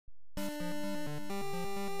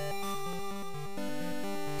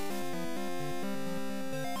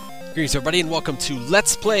Greetings everybody and welcome to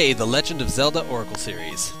Let's Play The Legend of Zelda Oracle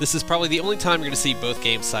Series. This is probably the only time you're going to see both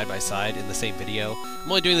games side by side in the same video. I'm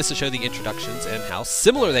only doing this to show the introductions and how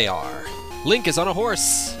similar they are. Link is on a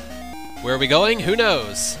horse. Where are we going? Who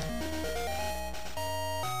knows?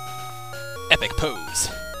 Epic pose.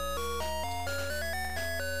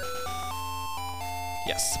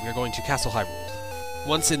 Yes, we are going to Castle Hyrule.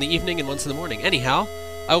 Once in the evening and once in the morning. Anyhow,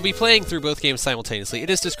 I will be playing through both games simultaneously. It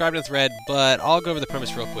is described in a thread, but I'll go over the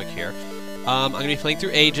premise real quick here. I'm going to be playing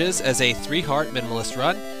through Ages as a 3-heart minimalist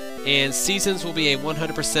run, and Seasons will be a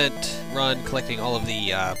 100% run collecting all of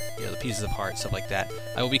the, the pieces of heart, stuff like that.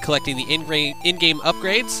 I will be collecting the in-game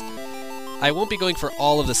upgrades. I won't be going for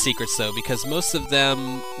all of the secrets, though, because most of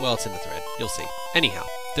them, well, it's in the thread. You'll see. Anyhow,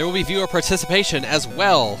 there will be viewer participation as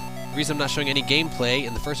well. The reason I'm not showing any gameplay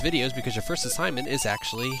in the first video is because your first assignment is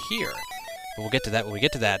actually here. But we'll get to that when we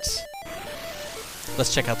get to that.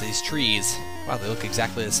 Let's check out these trees. Wow, they look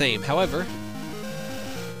exactly the same. However,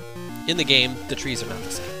 in the game, the trees are not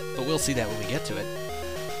the same. But we'll see that when we get to it.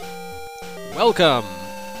 Welcome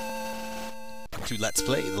to Let's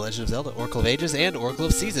Play The Legend of Zelda, Oracle of Ages, and Oracle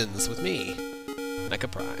of Seasons with me,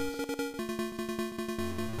 MeccaPrime.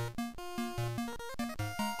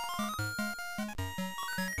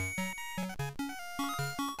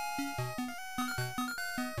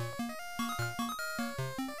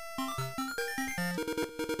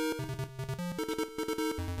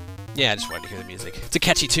 Yeah, I just wanted to hear the music. It's a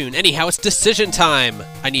catchy tune. Anyhow, it's decision time!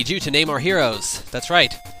 I need you to name our heroes. That's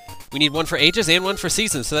right. We need one for Ages and one for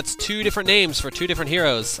Seasons, so that's 2 different names for 2 different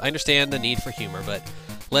heroes. I understand the need for humor, but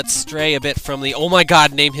let's stray a bit from the, oh my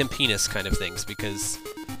god, name him penis kind of things, because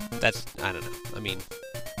that's, I don't know. I mean,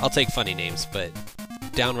 I'll take funny names, but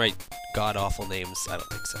downright god-awful names, I don't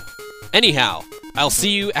think so. Anyhow, I'll see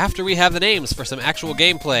you after we have the names for some actual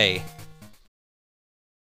gameplay.